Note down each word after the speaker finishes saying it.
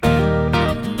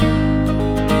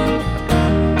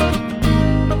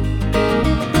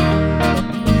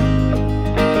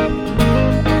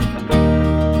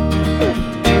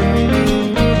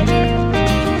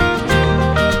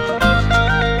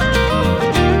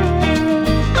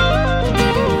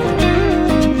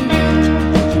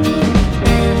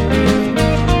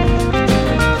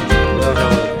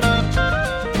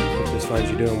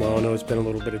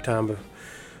time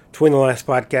between the last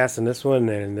podcast and this one,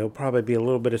 and there'll probably be a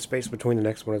little bit of space between the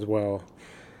next one as well.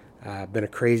 Been a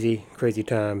crazy, crazy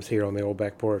times here on the old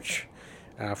back porch.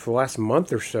 For the last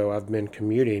month or so, I've been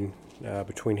commuting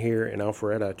between here and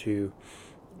Alpharetta to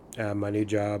my new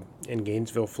job in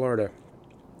Gainesville, Florida.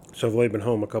 So I've only been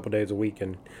home a couple days a week,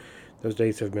 and those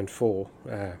days have been full.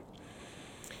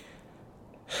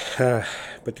 But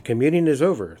the commuting is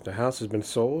over. The house has been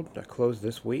sold. I closed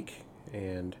this week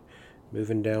and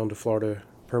moving down to Florida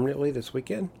permanently this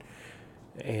weekend.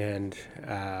 And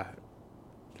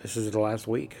this is the last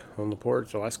week on the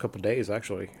porch, the last couple of days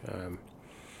actually.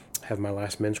 Have my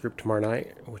last men's group tomorrow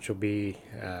night, which will be,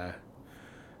 it's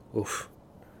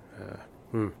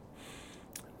going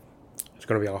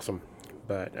to be awesome.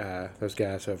 But those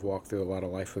guys have walked through a lot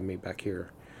of life with me back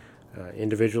here.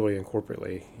 Individually and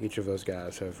corporately, each of those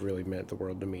guys have really meant the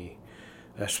world to me,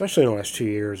 especially in the last 2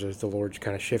 years as the Lord's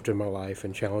kind of shifted my life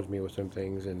and challenged me with some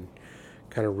things and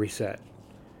kind of reset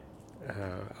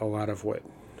a lot of what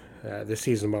this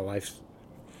season of my life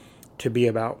to be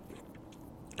about.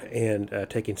 And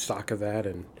taking stock of that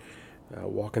and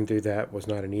walking through that was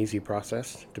not an easy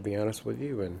process, to be honest with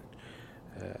you. And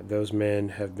those men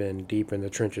have been deep in the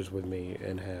trenches with me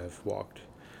and have walked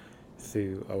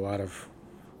through a lot of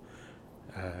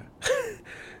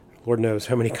Lord knows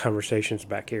how many conversations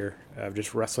back here of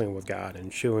just wrestling with God and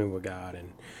chewing with God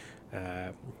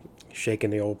and shaking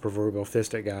the old proverbial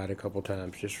fist at God a couple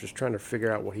times, just trying to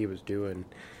figure out what He was doing.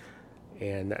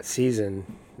 And that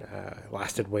season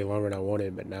lasted way longer than I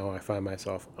wanted, but now I find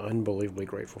myself unbelievably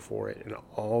grateful for it and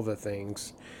all the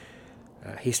things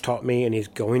He's taught me, and He's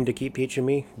going to keep teaching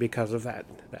me because of that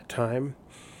time.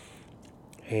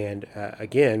 And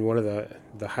again, one of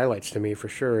the highlights to me for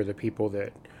sure, the people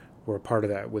that were a part of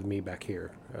that with me back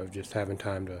here, of just having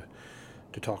time to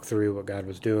talk through what God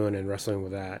was doing and wrestling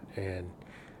with that. And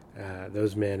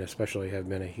those men especially have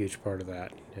been a huge part of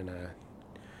that. And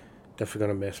definitely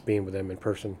going to miss being with them in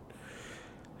person.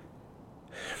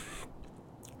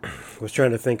 Was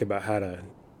trying to think about how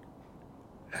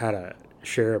to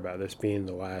share about this being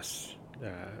the last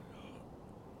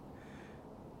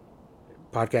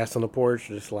podcast on the porch,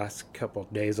 this last couple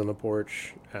of days on the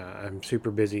porch. I'm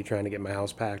super busy trying to get my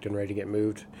house packed and ready to get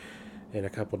moved in a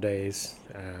couple of days.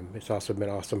 It's also been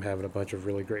awesome having a bunch of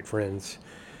really great friends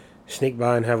sneak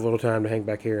by and have a little time to hang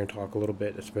back here and talk a little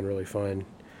bit. It's been really fun.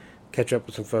 Catch up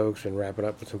with some folks and wrap it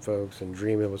up with some folks and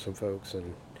dreaming with some folks.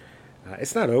 And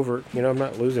it's not over. I'm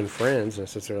not losing friends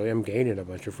necessarily. I'm gaining a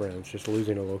bunch of friends, just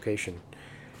losing a location.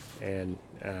 And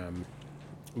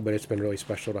but it's been really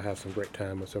special to have some great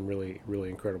time with some really, really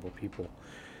incredible people.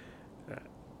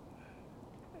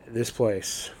 This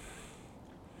place,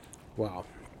 wow.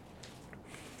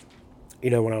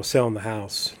 When I was selling the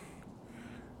house,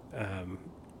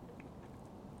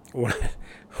 one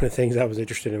of the things I was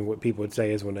interested in what people would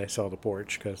say is when they saw the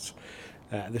porch, because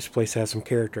this place has some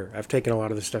character. I've taken a lot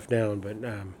of this stuff down, but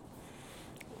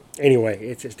anyway,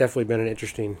 it's definitely been an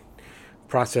interesting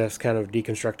process, kind of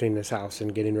deconstructing this house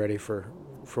and getting ready for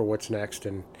what's next.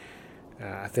 And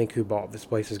I think who bought this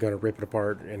place is going to rip it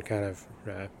apart and kind of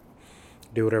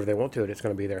do whatever they want to it. It's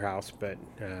going to be their house. But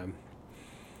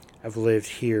I've lived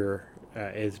here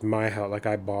as my house, like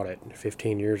I bought it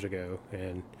 15 years ago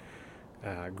and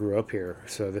grew up here.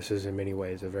 So this is in many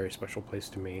ways a very special place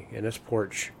to me. And this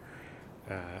porch,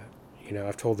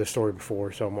 I've told this story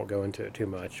before, so I won't go into it too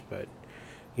much. But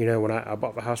when I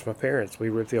bought the house with my parents, we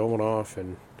ripped the old one off,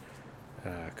 and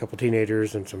a couple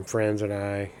teenagers and some friends and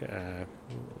I,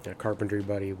 a carpentry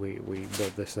buddy, we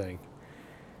built this thing.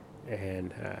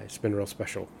 And it's been real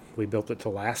special. We built it to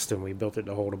last, and we built it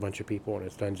to hold a bunch of people, and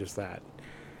it's done just that.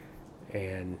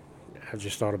 And I've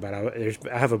just thought about it.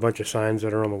 I have a bunch of signs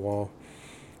that are on the wall,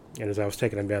 and as I was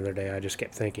taking them down the other day, I just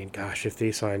kept thinking, gosh, if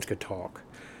these signs could talk,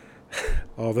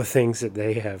 all the things that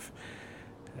they have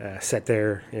sat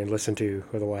there and listened to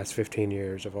for the last 15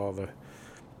 years, of all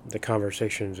the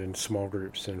conversations in small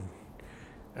groups and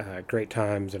great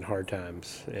times and hard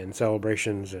times and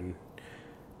celebrations and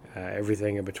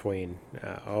everything in between,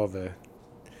 all the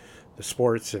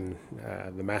sports and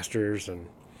the masters and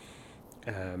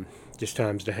just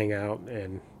times to hang out,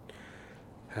 and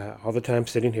all the time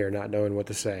sitting here not knowing what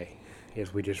to say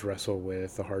as we just wrestle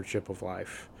with the hardship of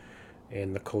life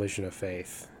and the collision of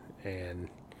faith, and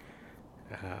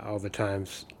all the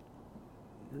times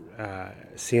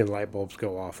seeing light bulbs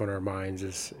go off in our minds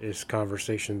is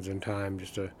conversations and time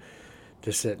just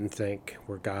to sit and think,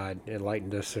 where God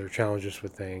enlightened us or challenged us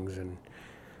with things. And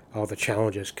all the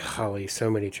challenges, golly, so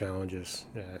many challenges,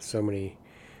 so many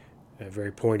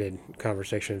very pointed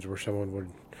conversations where someone would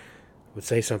would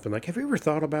say something like, "Have you ever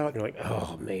thought about?" And you're like,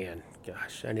 "Oh man,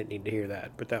 gosh, I didn't need to hear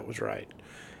that, but that was right."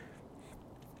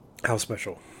 How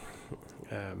special.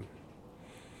 Um,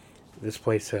 this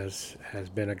place has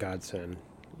been a godsend,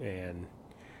 and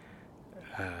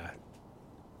uh,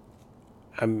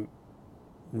 I'm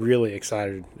really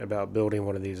excited about building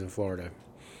one of these in Florida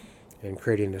and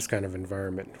creating this kind of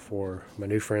environment for my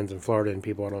new friends in Florida and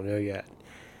people I don't know yet.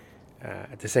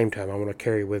 At the same time, I want to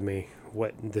carry with me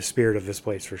what the spirit of this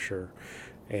place for sure.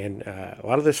 And a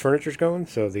lot of this furniture's going,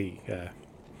 so the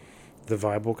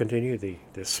vibe will continue,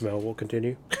 the smell will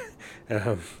continue.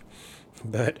 um,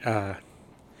 but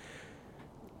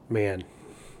man,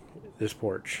 this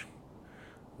porch,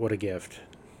 what a gift!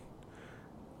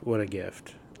 What a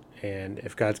gift! And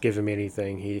if God's given me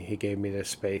anything, He gave me this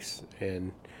space.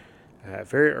 And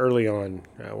very early on,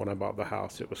 when I bought the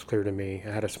house, it was clear to me.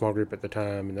 I had a small group at the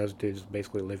time, and those dudes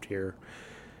basically lived here.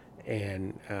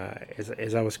 And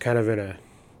as I was kind of in a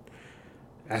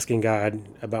asking God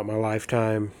about my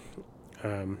lifetime,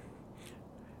 um,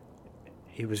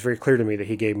 it was very clear to me that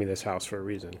He gave me this house for a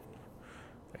reason.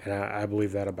 And I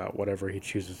believe that about whatever He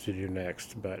chooses to do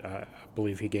next. But I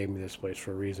believe He gave me this place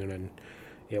for a reason, and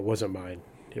it wasn't mine.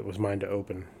 It was mine to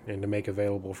open and to make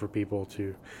available for people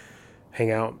to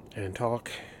hang out and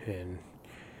talk and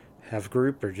have a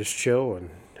group or just chill and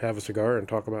have a cigar and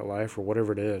talk about life or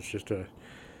whatever it is.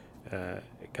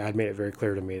 God made it very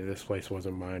clear to me that this place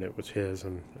wasn't mine; it was His,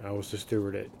 and I was to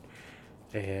steward it.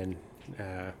 And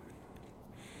uh,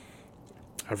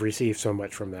 I've received so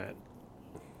much from that,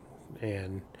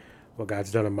 and what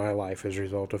God's done in my life as a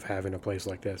result of having a place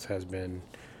like this has been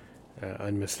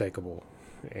unmistakable,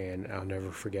 and I'll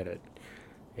never forget it.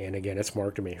 And again, it's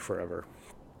marked me forever.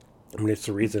 I mean, it's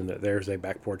the reason that there's a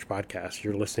Back Porch podcast.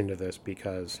 You're listening to this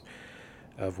because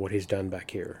of what He's done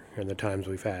back here and the times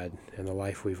we've had and the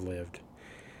life we've lived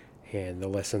and the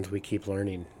lessons we keep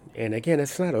learning. And again,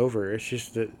 it's not over. It's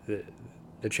just the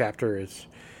chapter is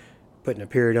putting a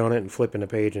period on it and flipping a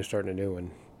page and starting a new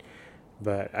one.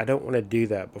 But I don't want to do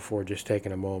that before just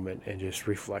taking a moment and just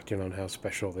reflecting on how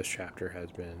special this chapter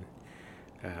has been,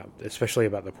 especially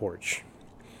about the porch.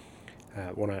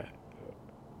 When I,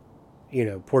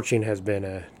 porching has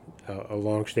been a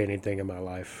long-standing thing in my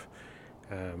life,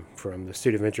 from the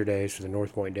Student Venture days to the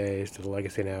North Point days to the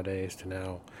Legacy Now days to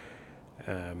now.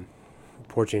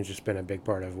 Porching's just been a big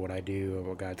part of what I do and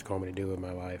what God's called me to do in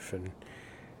my life, and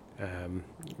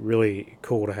really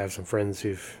cool to have some friends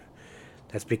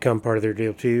that's become part of their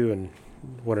deal too, and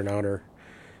what an honor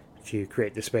to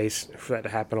create the space for that to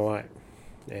happen a lot.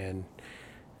 And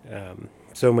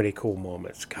so many cool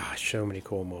moments. Gosh, so many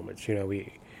cool moments.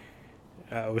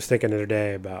 I was thinking the other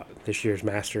day about this year's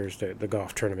Masters, the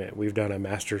golf tournament. We've done a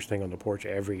Masters thing on the porch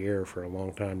every year for a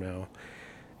long time now,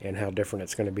 and how different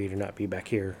it's going to be to not be back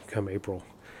here come April,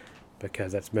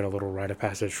 because that's been a little rite of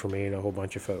passage for me and a whole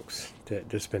bunch of folks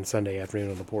to spend Sunday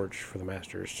afternoon on the porch for the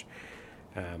Masters.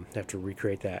 Have to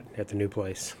recreate that at the new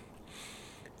place.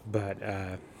 But,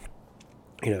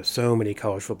 so many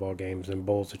college football games and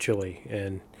bowls of chili,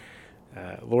 and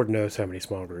Lord knows how many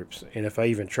small groups. And if I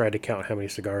even tried to count how many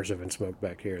cigars have been smoked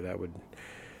back here,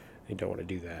 I don't want to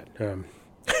do that.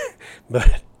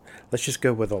 But let's just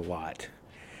go with a lot.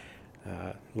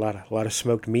 A lot of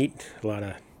smoked meat, a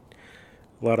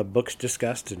lot of books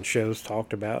discussed and shows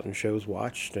talked about and shows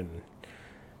watched, and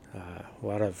a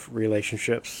lot of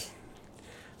relationships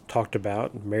talked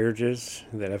about, marriages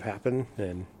that have happened,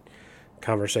 and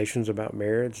conversations about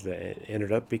marriage that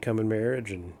ended up becoming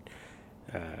marriage, and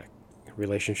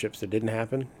relationships that didn't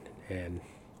happen, and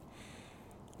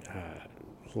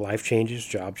life changes,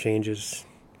 job changes,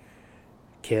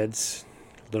 kids,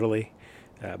 literally.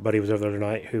 Buddy was over the other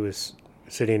night who was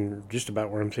sitting just about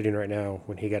where I'm sitting right now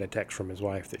when he got a text from his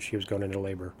wife that she was going into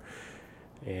labor,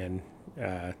 and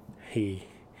he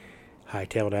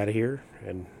hightailed out of here,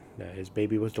 and his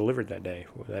baby was delivered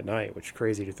that night, which is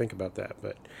crazy to think about that.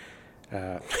 But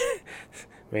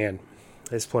man,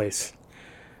 this place,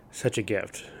 such a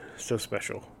gift, so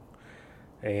special.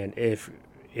 And if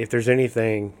there's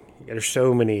anything, there's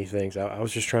so many things. I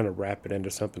was just trying to wrap it into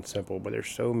something simple, but there's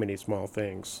so many small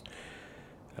things.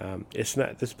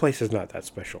 This place is not that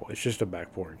special. It's just a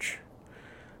back porch.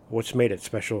 What's made it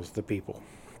special is the people.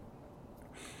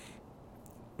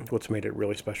 What's made it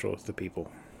really special is the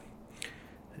people.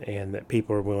 And that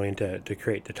people are willing to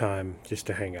create the time just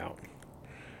to hang out.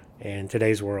 And in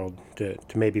today's world, to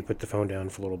maybe put the phone down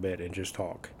for a little bit and just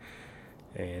talk.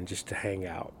 And just to hang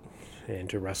out. And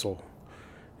to wrestle.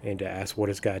 And to ask, what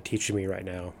is God teaching me right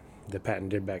now? The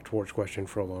patented back porch question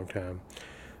for a long time.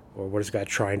 Or what is God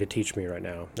trying to teach me right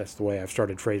now? That's the way I've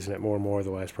started phrasing it more and more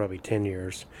the last probably 10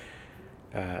 years.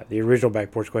 The original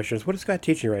back porch question is, what is God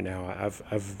teaching you right now?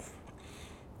 I've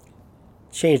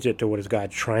changed it to, what is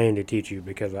God trying to teach you?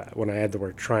 Because when I add the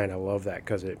word trying, I love that,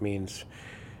 because it means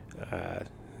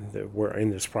that we're in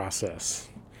this process,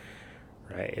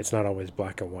 right? It's not always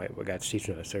black and white what God's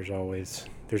teaching us. There's always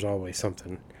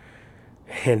something.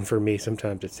 And for me,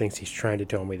 sometimes it's things He's trying to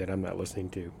tell me that I'm not listening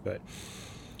to. But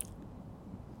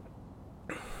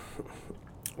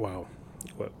wow,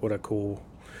 what a cool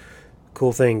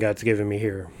thing God's given me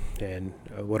here, and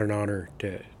what an honor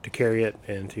to carry it,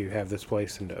 and to have this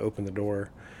place, and to open the door,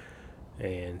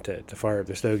 and to fire up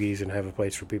the stogies and have a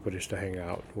place for people just to hang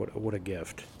out. What a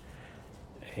gift.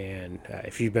 And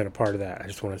if you've been a part of that, I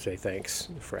just want to say thanks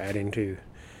for adding to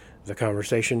the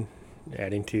conversation,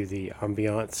 adding to the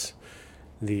ambiance,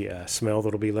 the smell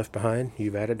that'll be left behind.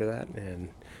 You've added to that, and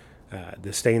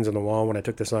the stains on the wall when I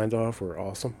took the signs off were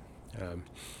awesome.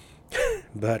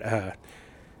 But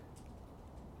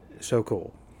so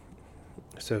cool,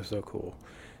 so cool.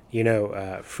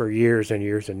 For years and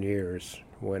years and years,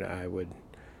 when I would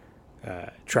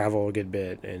travel a good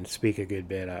bit and speak a good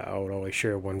bit, I would always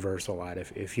share one verse a lot.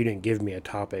 If you didn't give me a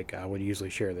topic, I would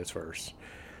usually share this verse.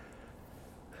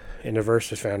 And the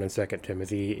verse is found in 2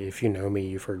 Timothy. If you know me,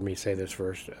 you've heard me say this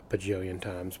verse a bajillion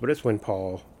times. But it's when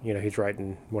Paul, he's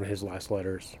writing one of his last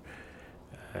letters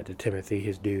to Timothy,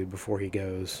 his dude, before he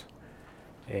goes.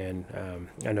 And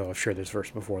I know I've shared this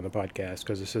verse before in the podcast,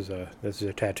 because this is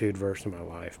a tattooed verse in my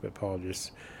life. But Paul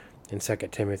just, in 2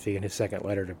 Timothy, in his second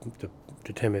letter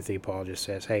to Timothy, Paul just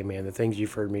says, hey man, the things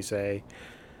you've heard me say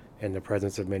in the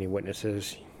presence of many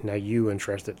witnesses, now you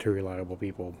entrust it to reliable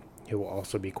people who will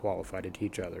also be qualified to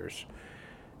teach others.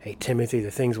 Hey Timothy,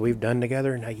 the things we've done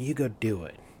together, now you go do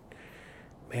it.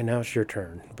 Man, now it's your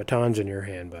turn. The baton's in your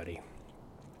hand, buddy.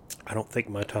 I don't think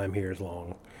my time here is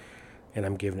long, and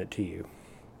I'm giving it to you.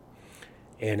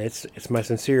 And it's my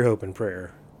sincere hope and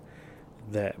prayer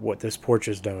that what this porch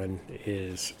has done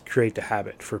is create the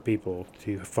habit for people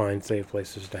to find safe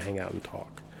places to hang out and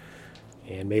talk.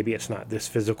 And maybe it's not this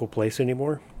physical place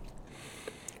anymore,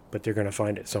 but they're going to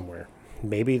find it somewhere.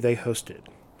 Maybe they host it.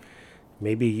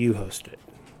 Maybe you host it.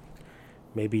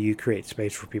 Maybe you create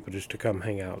space for people just to come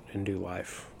hang out and do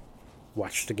life.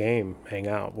 Watch the game, hang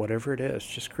out, whatever it is.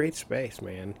 Just create space,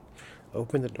 man.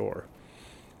 Open the door.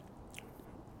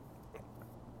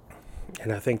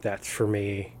 And I think that's, for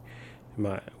me,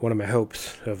 one of my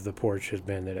hopes of the porch has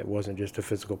been that it wasn't just a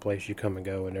physical place you come and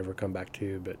go and never come back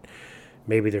to, but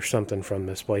maybe there's something from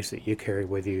this place that you carry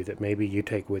with you that maybe you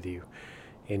take with you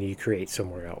and you create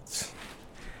somewhere else.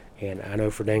 And I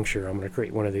know for dang sure I'm going to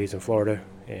create one of these in Florida,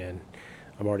 and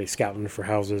I'm already scouting for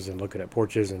houses and looking at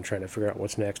porches and trying to figure out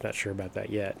what's next. Not sure about that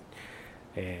yet.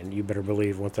 And you better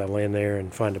believe once I land there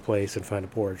and find a place and find a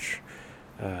porch,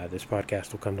 this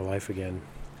podcast will come to life again.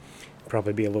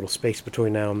 Probably be a little space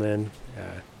between now and then.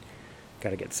 Got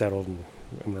to get settled, and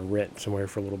I'm going to rent somewhere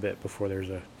for a little bit before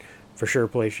there's a for sure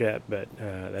place yet, but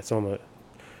that's on the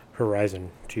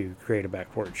horizon, to create a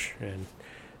back porch and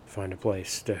find a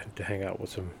place to hang out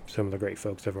with some of the great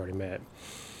folks I've already met.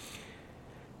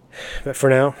 But for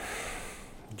now,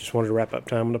 just wanted to wrap up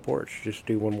time on the porch. Just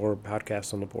do one more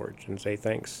podcast on the porch and say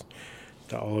thanks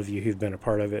to all of you who've been a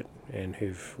part of it and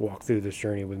who've walked through this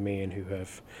journey with me and who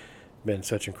have been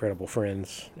such incredible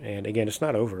friends. And again, it's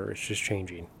not over, it's just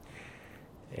changing.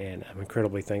 And I'm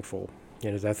incredibly thankful.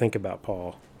 And as I think about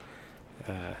Paul,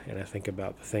 and I think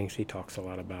about the things he talks a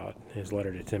lot about, his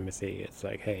letter to Timothy, it's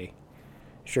like, hey,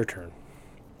 it's your turn.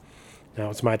 Now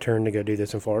it's my turn to go do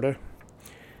this in Florida,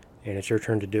 and it's your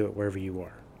turn to do it wherever you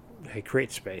are. Hey,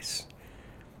 create space.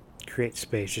 Create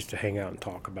space just to hang out and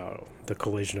talk about the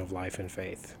collision of life and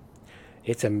faith.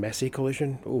 It's a messy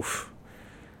collision, oof.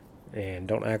 And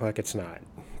don't act like it's not,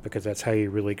 because that's how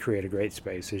you really create a great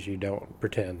space, is you don't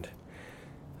pretend.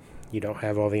 You don't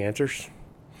have all the answers.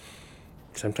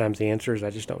 Sometimes the answer is, I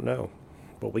just don't know,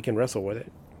 but we can wrestle with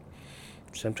it.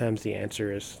 Sometimes the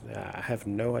answer is, I have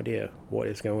no idea what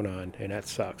is going on, and that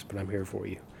sucks, but I'm here for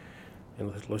you.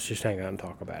 And let's just hang out and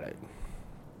talk about it.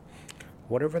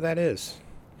 Whatever that is.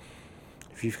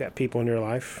 If you've got people in your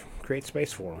life, create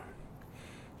space for them.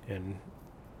 And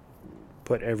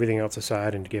put everything else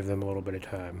aside and give them a little bit of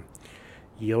time.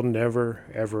 You'll never,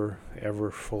 ever, ever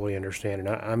fully understand. And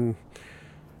I'm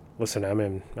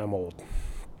old.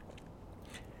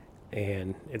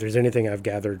 And if there's anything I've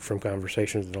gathered from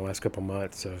conversations in the last couple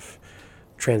months of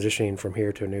transitioning from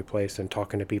here to a new place and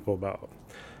talking to people about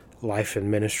life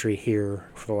and ministry here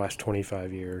for the last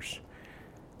 25 years,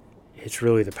 it's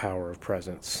really the power of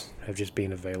presence, of just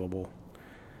being available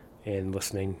and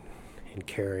listening and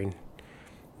caring,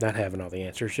 not having all the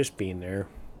answers, just being there.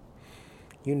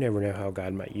 You never know how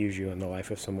God might use you in the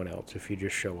life of someone else if you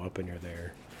just show up and you're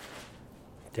there.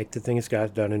 Take the things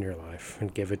God's done in your life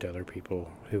and give it to other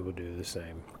people who will do the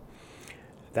same.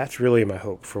 That's really my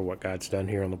hope for what God's done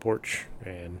here on the porch,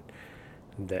 and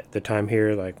that the time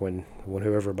here, like when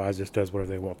whoever buys this does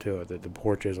whatever they want to it, that the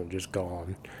porch isn't just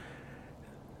gone.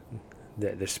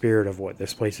 That the spirit of what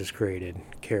this place has created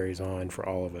carries on for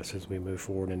all of us as we move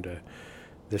forward into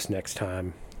this next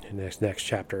time and this next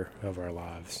chapter of our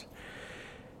lives.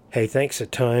 Hey, thanks a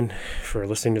ton for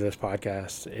listening to this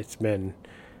podcast. It's been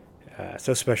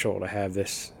so special to have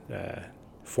this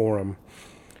forum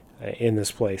in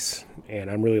this place,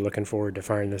 and I'm really looking forward to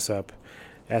firing this up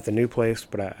at the new place,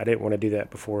 but I didn't want to do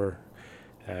that before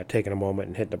taking a moment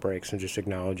and hitting the brakes and just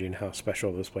acknowledging how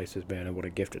special this place has been and what a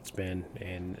gift it's been.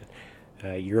 And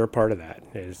you're a part of that.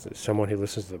 As someone who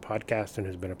listens to the podcast and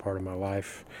has been a part of my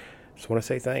life, I just want to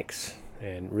say thanks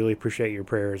and really appreciate your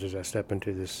prayers as I step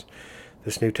into this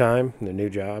new time, the new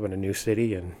job, and a new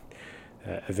city, and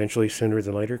eventually, sooner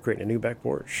than later, creating a new back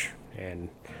porch. And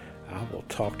I will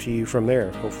talk to you from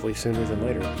there, hopefully sooner than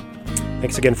later.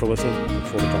 Thanks again for listening. Look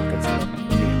forward to talking soon.